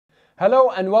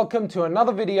Hello and welcome to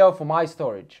another video from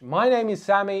iStorage. My name is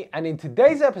Sammy and in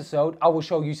today's episode I will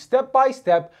show you step by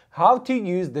step how to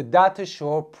use the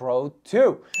datAshur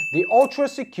PRO2, the ultra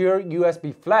secure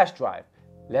USB flash drive.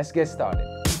 Let's get started.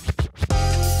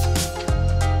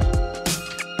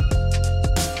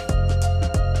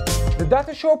 The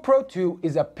datAshur PRO2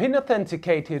 is a pin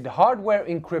authenticated hardware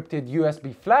encrypted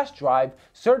USB flash drive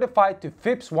certified to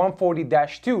FIPS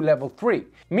 140-2 level 3,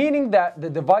 meaning that the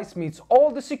device meets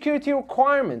all the security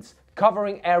requirements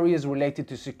covering areas related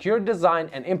to secure design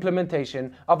and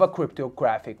implementation of a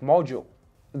cryptographic module.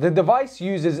 The device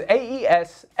uses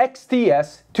AES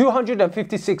XTS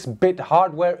 256-bit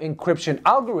hardware encryption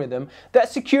algorithm that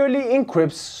securely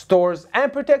encrypts, stores,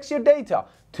 and protects your data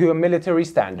to a military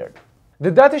standard.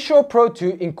 The datAshur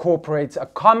PRO2 incorporates a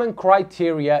common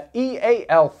criteria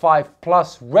EAL5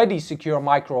 Plus ready secure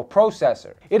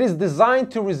microprocessor. It is designed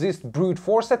to resist brute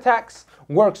force attacks,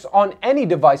 works on any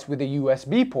device with a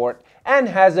USB port, and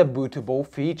has a bootable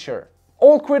feature.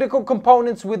 All critical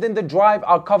components within the drive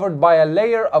are covered by a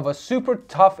layer of a super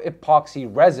tough epoxy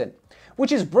resin,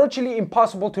 which is virtually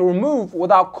impossible to remove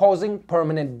without causing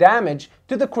permanent damage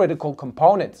to the critical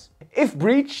components. If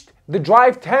breached, the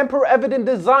drive tamper-evident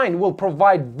design will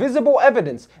provide visible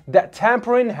evidence that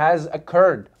tampering has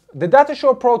occurred. The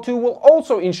datAshur PRO2 will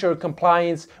also ensure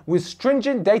compliance with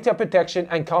stringent data protection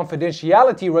and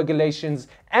confidentiality regulations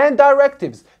and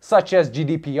directives such as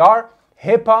GDPR,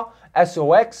 HIPAA,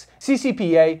 SOX,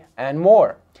 CCPA, and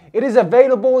more. It is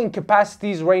available in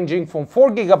capacities ranging from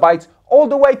 4 GB all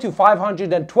the way to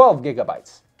 512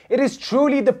 GB. It is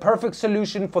truly the perfect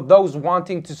solution for those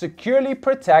wanting to securely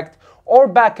protect or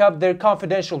back up their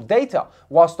confidential data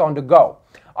whilst on the go,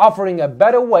 offering a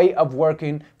better way of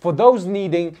working for those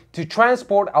needing to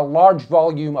transport a large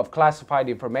volume of classified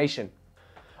information.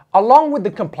 Along with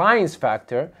the compliance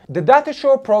factor, the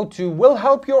datAshur PRO2 will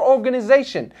help your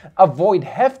organization avoid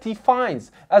hefty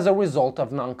fines as a result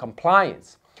of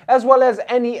non-compliance, as well as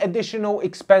any additional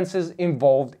expenses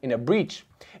involved in a breach.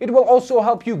 It will also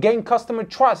help you gain customer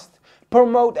trust,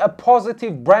 promote a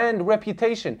positive brand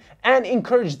reputation, and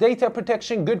encourage data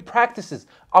protection good practices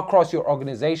across your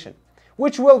organization,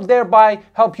 which will thereby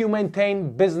help you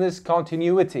maintain business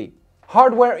continuity.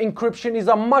 Hardware encryption is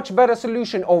a much better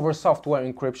solution over software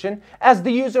encryption, as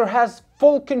the user has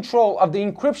full control of the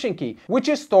encryption key, which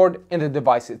is stored in the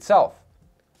device itself.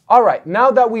 Alright,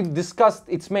 now that we've discussed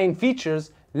its main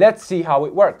features, let's see how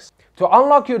it works. To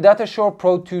unlock your datAshur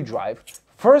PRO2 drive,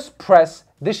 first press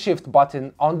the shift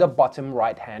button on the bottom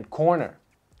right hand corner.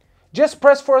 Just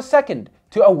press for a second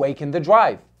to awaken the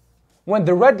drive. When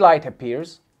the red light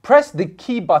appears, press the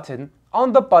key button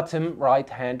on the bottom right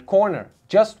hand corner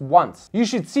just once. You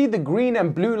should see the green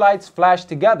and blue lights flash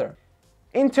together.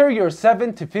 Enter your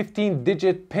 7 to 15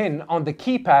 digit PIN on the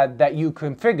keypad that you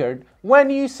configured when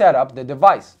you set up the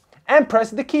device and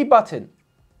press the key button.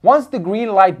 Once the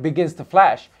green light begins to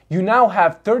flash, you now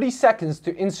have 30 seconds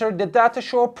to insert the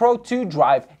datAshur PRO2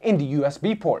 drive in the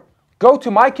USB port. Go to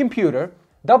My Computer,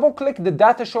 double-click the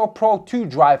datAshur PRO2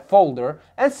 drive folder,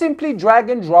 and simply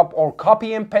drag and drop or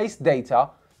copy and paste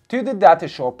data to the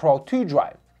datAshur PRO2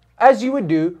 drive, as you would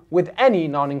do with any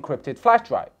non-encrypted flash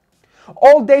drive.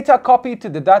 All data copied to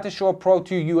the datAshur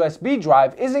PRO2 USB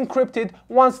drive is encrypted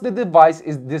once the device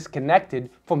is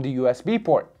disconnected from the USB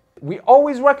port. We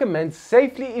always recommend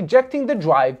safely ejecting the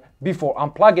drive before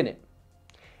unplugging it.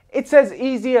 It's as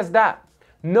easy as that.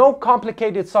 No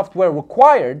complicated software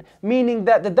required, meaning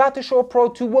that the datAshur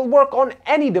PRO2 will work on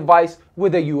any device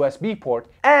with a USB port,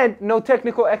 and no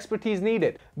technical expertise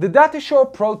needed. The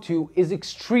datAshur PRO2 is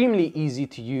extremely easy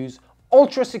to use,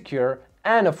 ultra secure,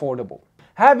 and affordable.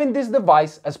 Having this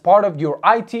device as part of your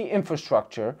IT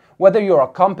infrastructure, whether you're a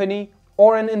company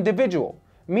or an individual,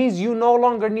 means you no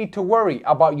longer need to worry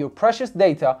about your precious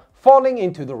data falling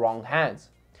into the wrong hands.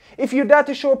 If your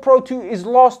datAshur PRO2 is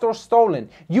lost or stolen,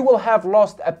 you will have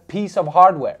lost a piece of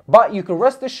hardware, but you can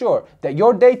rest assured that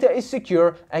your data is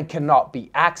secure and cannot be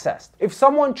accessed. If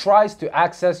someone tries to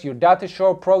access your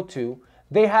datAshur PRO2,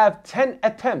 they have 10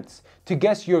 attempts to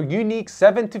guess your unique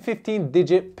 7 to 15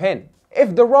 digit PIN.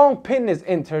 If the wrong PIN is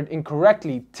entered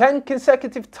incorrectly 10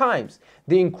 consecutive times,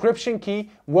 the encryption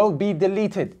key will be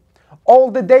deleted.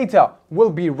 All the data will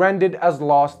be rendered as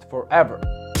lost forever.